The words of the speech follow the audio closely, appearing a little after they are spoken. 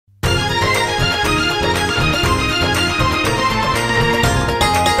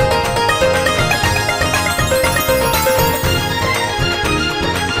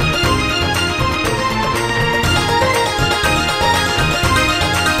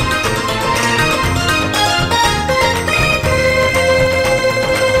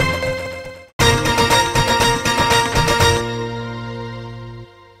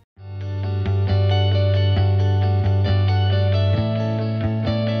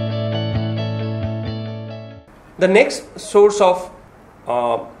The next source of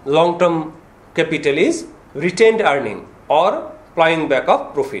long-term capital is retained earning or plowing back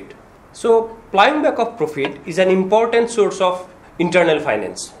of profit. So plowing back of profit is an important source of internal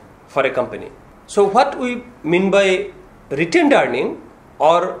finance for a company. So what we mean by retained earning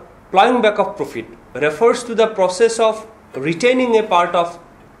or plowing back of profit refers to the process of retaining a part of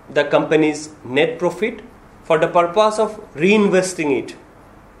the company's net profit for the purpose of reinvesting it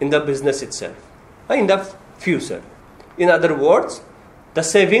in the business itself, in the future. In other words, the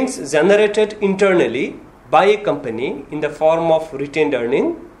savings generated internally by a company in the form of retained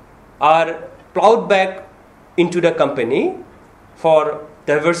earning are plowed back into the company for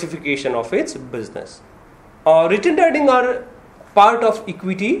diversification of its business. Retained earning are part of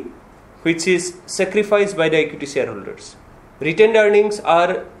equity which is sacrificed by the equity shareholders. Retained earnings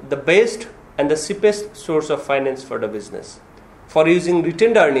are the best and the cheapest source of finance for the business. For using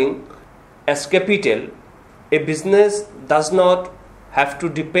retained earning as capital, a business does not have to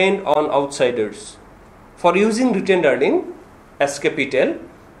depend on outsiders. For using retained earning as capital,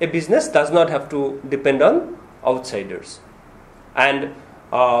 a business does not have to depend on outsiders. And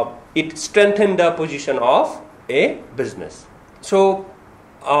it strengthens the position of a business. So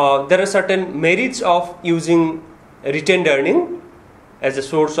there are certain merits of using retained earning as a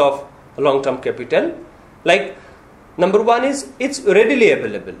source of long-term capital. Like number one is it's readily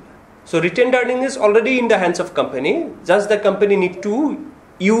available. So retained earning is already in the hands of company, just the company need to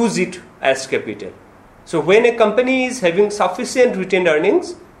use it as capital. So when a company is having sufficient retained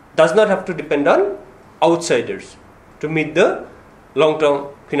earnings, does not have to depend on outsiders to meet the long-term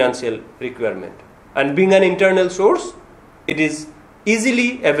financial requirement. And being an internal source, it is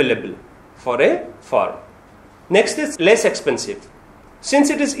easily available for a firm. Next is less expensive.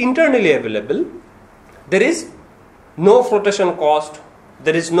 Since it is internally available, there is no flotation cost,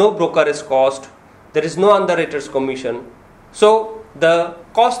 there is no brokerage cost, there is no underwriter's commission. So the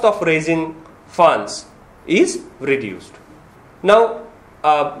cost of raising funds is reduced. Now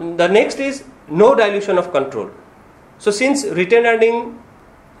the next is no dilution of control. So since retained earning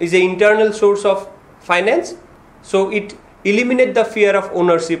is an internal source of finance, so it eliminates the fear of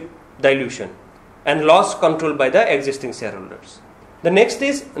ownership dilution and loss control by the existing shareholders. The next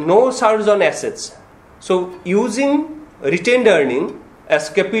is no surge on assets. So using retained earning as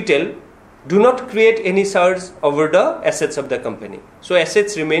capital do not create any surge over the assets of the company. So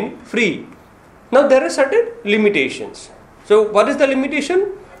assets remain free. Now there are certain limitations. So what is the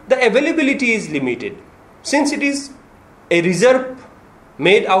limitation? The availability is limited. Since it is a reserve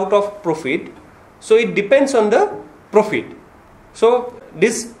made out of profit, so it depends on the profit. So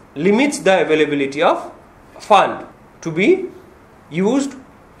this limits the availability of fund to be used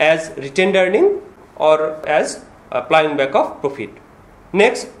as retained earning or as plowing back of profit.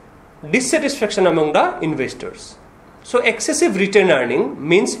 Next, dissatisfaction among the investors. So excessive retained earning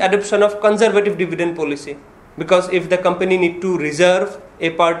means adoption of conservative dividend policy, because if the company need to reserve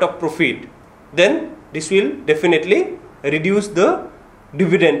a part of profit, then this will definitely reduce the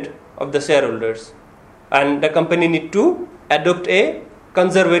dividend of the shareholders, and the company need to adopt a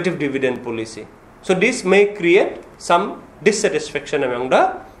conservative dividend policy. So this may create some dissatisfaction among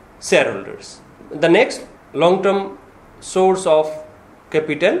the shareholders. The next long-term source of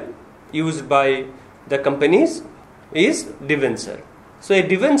capital used by the companies is debenture. So a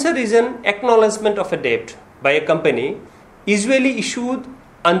debenture is an acknowledgement of a debt by a company, usually issued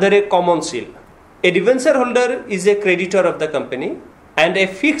under a common seal. A debenture holder is a creditor of the company, and a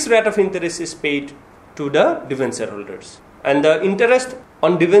fixed rate of interest is paid to the debenture holders. And the interest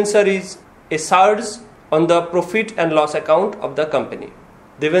on debenture is a charge on the profit and loss account of the company.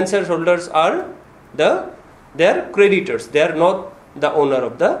 Debenture holders are their creditors. They are not the owner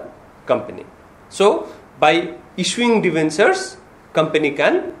of the company. So by issuing debentures, company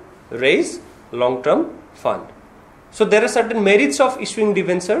can raise long-term fund. So there are certain merits of issuing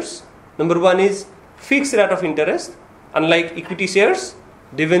debentures. Number one is fixed rate of interest. Unlike equity shares,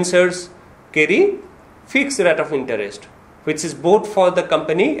 debentures carry fixed rate of interest, which is both for the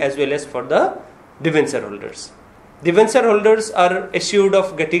company as well as for the debenture holders. Debenture holders are assured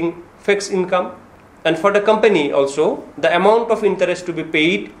of getting fixed income, and for the company also, the amount of interest to be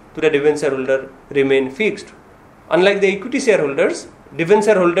paid to the debenture holder remain fixed. Unlike the equity shareholders,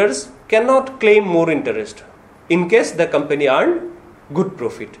 debenture holders cannot claim more interest in case the company earned good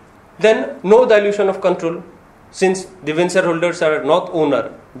profit. Then no dilution of control. Since debenture holders are not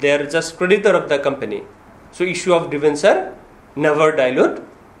owner, they are just creditor of the company. So issue of debenture never dilute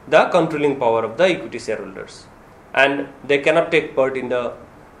the controlling power of the equity shareholders, and they cannot take part in the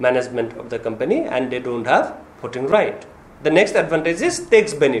management of the company, and they don't have voting right. The next advantage is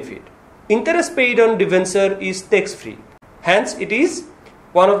tax benefit. interest paid on debenture is tax-free. Hence, it is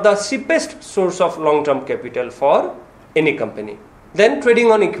one of the cheapest source of long-term capital for any company. Then trading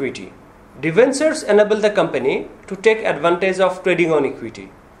on equity. Debentures enable the company to take advantage of trading on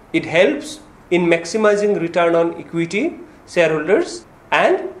equity. It helps in maximizing return on equity shareholders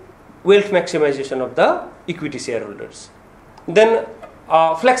and wealth maximization of the equity shareholders. Then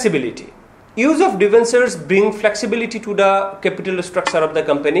flexibility. Use of debentures bring flexibility to the capital structure of the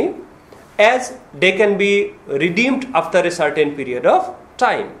company, as they can be redeemed after a certain period of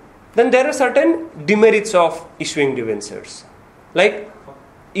time. Then there are certain demerits of issuing debentures. Like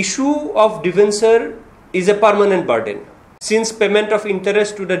issue of debenture is a permanent burden, since payment of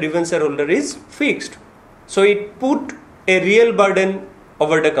interest to the debenture holder is fixed. So it put a real burden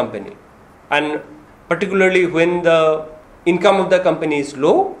over the company, and particularly when the income of the company is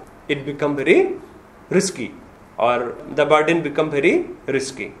low, it become very risky, or the burden become very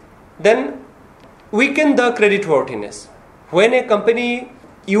risky. Then weaken the creditworthiness. When a company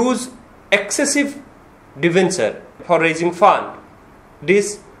use excessive debenture for raising fund,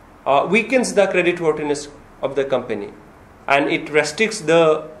 this weakens the creditworthiness of the company, and it restricts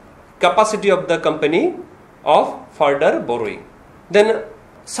the capacity of the company of further borrowing. Then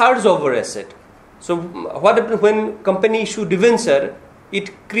surge over asset. So what happens when company issue debenture? It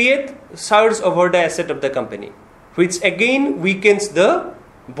creates surge over the asset of the company, which again weakens the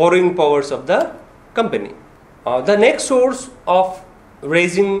borrowing powers of the company. The next source of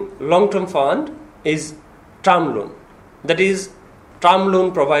raising long-term fund is term loan. That is term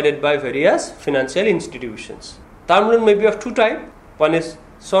loan provided by various financial institutions. Term loan may be of two types. One is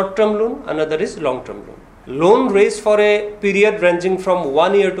short-term loan, another is long-term loan. Loan raised for a period ranging from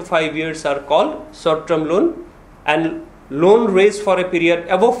 1 year to 5 years are called short-term loan, and loan raised for a period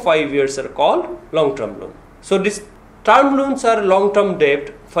above 5 years are called long-term loan. So these term loans are long-term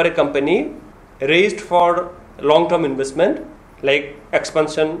debt for a company raised for long-term investment like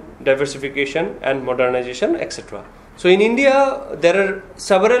expansion, diversification and modernization, etc. So in India, there are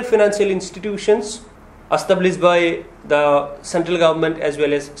several financial institutions established by the central government as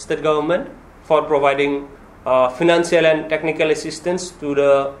well as state government for providing financial and technical assistance to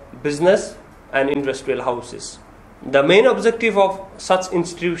the business and industrial houses. The main objective of such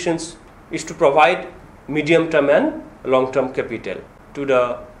institutions is to provide medium-term and long-term capital to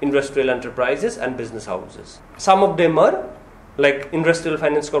the industrial enterprises and business houses. Some of them are like Industrial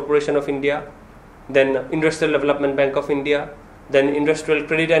Finance Corporation of India, then Industrial Development Bank of India, then Industrial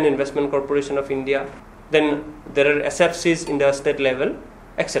Credit and Investment Corporation of India, then there are SFCs in the state level,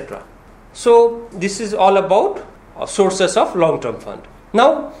 etc. So this is all about sources of long-term fund.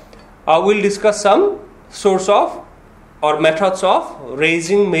 Now we'll discuss some source of or methods of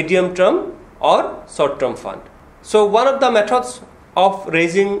raising medium-term or short-term fund. So one of the methods of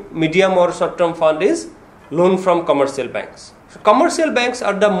raising medium or short-term fund is loan from commercial banks. So commercial banks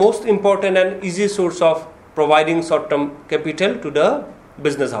are the most important and easy source of providing short-term capital to the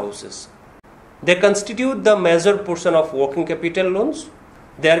business houses. They constitute the major portion of working capital loans.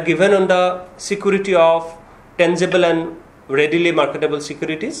 They are given on the security of tangible and readily marketable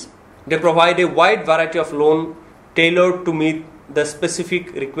securities. They provide a wide variety of loan tailored to meet the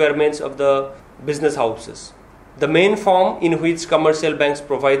specific requirements of the business houses. The main form in which commercial banks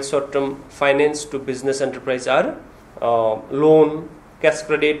provide short-term finance to business enterprise are loan, cash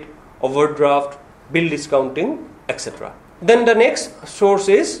credit, overdraft, bill discounting, etc. Then the next source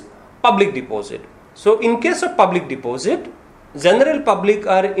is public deposit. So in case of public deposit, general public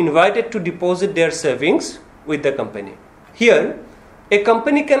are invited to deposit their savings with the company. Here, a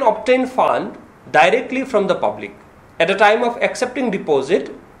company can obtain fund directly from the public. At the time of accepting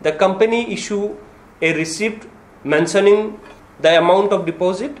deposit, the company issue a receipt mentioning the amount of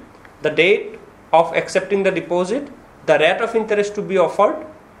deposit, the date of accepting the deposit, the rate of interest to be offered,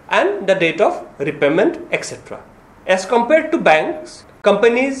 and the date of repayment, etc. As compared to banks,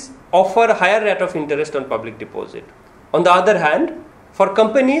 companies offer higher rate of interest on public deposit. On the other hand, for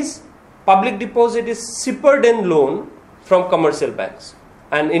companies, public deposit is cheaper than loan from commercial banks.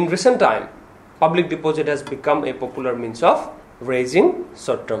 And in recent time, public deposit has become a popular means of raising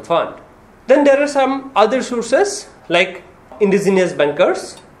short-term fund. Then there are some other sources like indigenous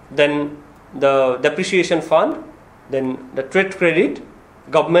bankers, then the depreciation fund, then the trade credit,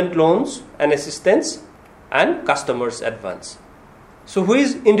 government loans and assistance, and customers advance. So who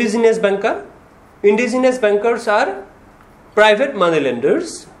is indigenous banker? Indigenous bankers are private money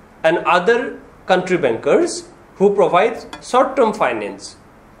lenders and other country bankers who provide short-term finance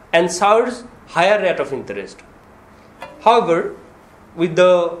and charge higher rate of interest. However, with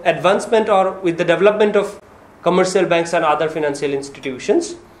the advancement or with the development of commercial banks and other financial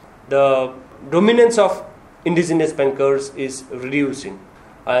institutions, the dominance of indigenous bankers is reducing,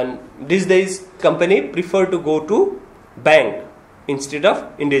 and these days company prefer to go to bank instead of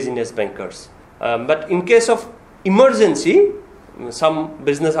indigenous bankers. But in case of emergency, some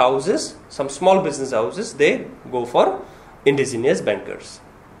business houses, some small business houses, they go for indigenous bankers.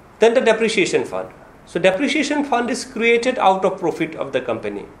 Then the depreciation fund. So depreciation fund is created out of profit of the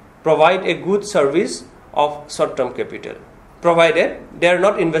company, provide a good service of short-term capital, provided they are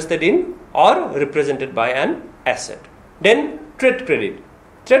not invested in or represented by an asset. Then trade credit.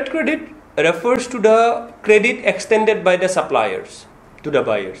 Trade credit refers to the credit extended by the suppliers to the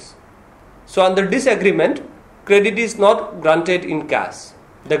buyers. So under this agreement, credit is not granted in cash.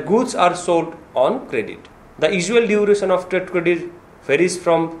 The goods are sold on credit. The usual duration of trade credit varies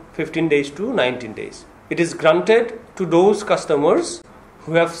from 15 days to 19 days. It is granted to those customers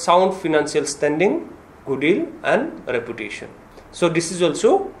who have sound financial standing, goodwill and reputation. So this is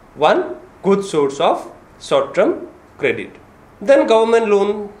also one good source of short-term credit. Then government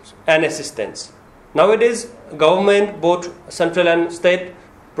loans and assistance. Nowadays, government, both central and state,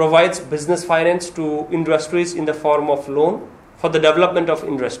 provides business finance to industries in the form of loan for the development of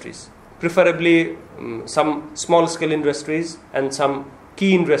industries. Preferably some small scale industries and some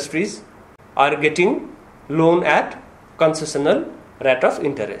key industries are getting loan at concessional rate of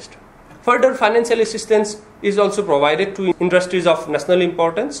interest. Further, financial assistance is also provided to industries of national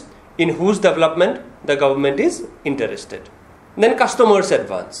importance in whose development the government is interested. Then customers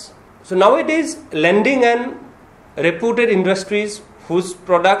advance. So nowadays, lending and reputed industries whose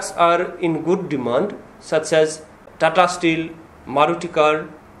products are in good demand, such as Tata Steel, Maruti Car,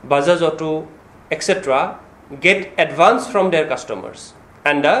 Bajaj Auto, etc., get advance from their customers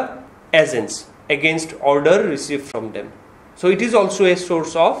and the agents against order received from them. So it is also a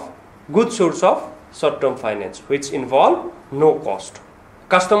good source of short-term finance, which involve no cost.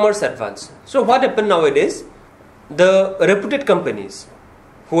 Customers advance. So what happens nowadays? The reputed companies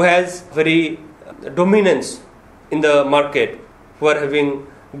who has very dominance in the market, who are having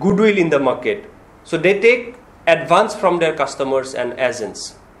goodwill in the market, so they take advance from their customers and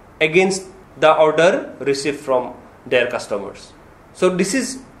agents against the order received from their customers. So this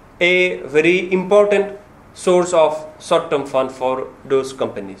is a very important source of short-term fund for those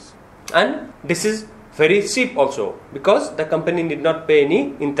companies, and this is very cheap also because the company did not pay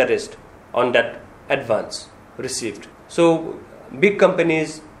any interest on that advance received. So big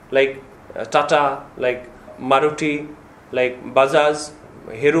companies like Tata, like Maruti, like Bajaj,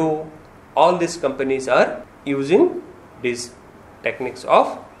 Hero, all these companies are using these techniques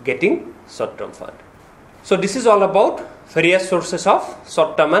of getting short-term fund. So this is all about various sources of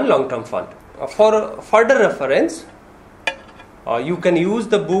short-term and long-term fund. For further reference, you can use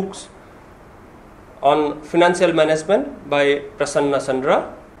the books on financial management by Prasanna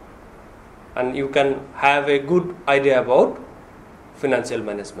Chandra, and you can have a good idea about financial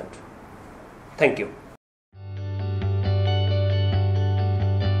management. Thank you.